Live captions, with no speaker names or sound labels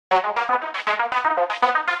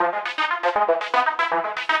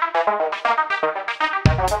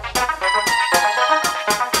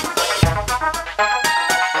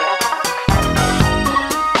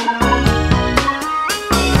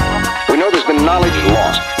knowledge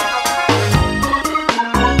lost.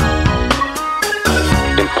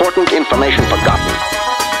 Important information forgotten.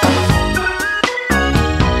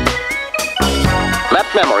 That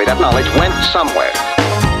memory, that knowledge went somewhere.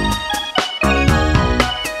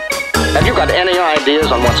 Have you got any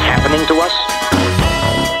ideas on what's happening to us?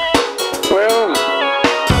 Well,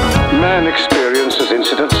 man experiences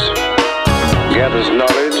incidents, gathers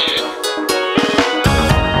knowledge.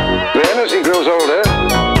 Then, as he grows older,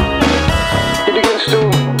 he begins to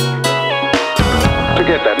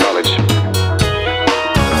forget that knowledge.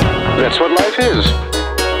 That's what life is.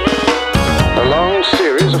 A long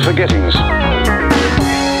series of forgettings.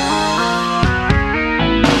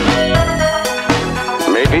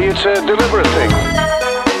 Maybe it's a deliberate thing.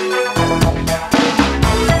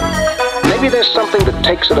 Maybe there's something that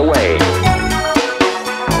takes it away.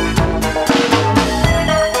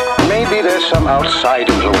 Maybe there's some outside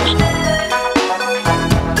influence.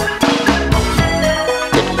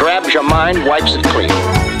 It grabs your mind, wipes it clean.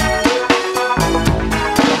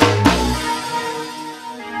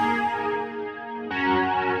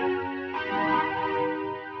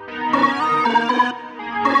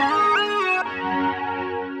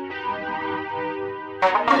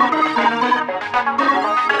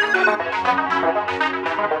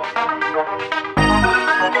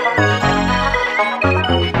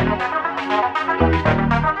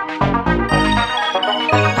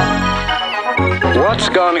 What's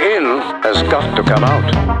gone in has got to come out.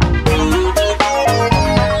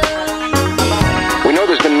 We know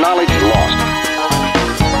there's been knowledge lost.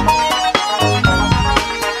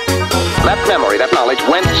 That memory, that knowledge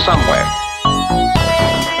went somewhere.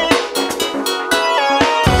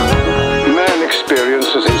 Man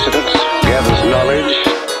experiences incidents, gathers knowledge.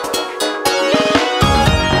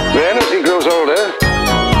 Then, as he grows older,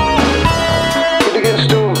 he begins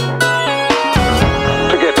to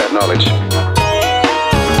forget that knowledge.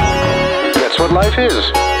 That's what life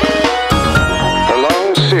is. A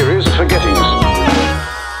long series of forgettings.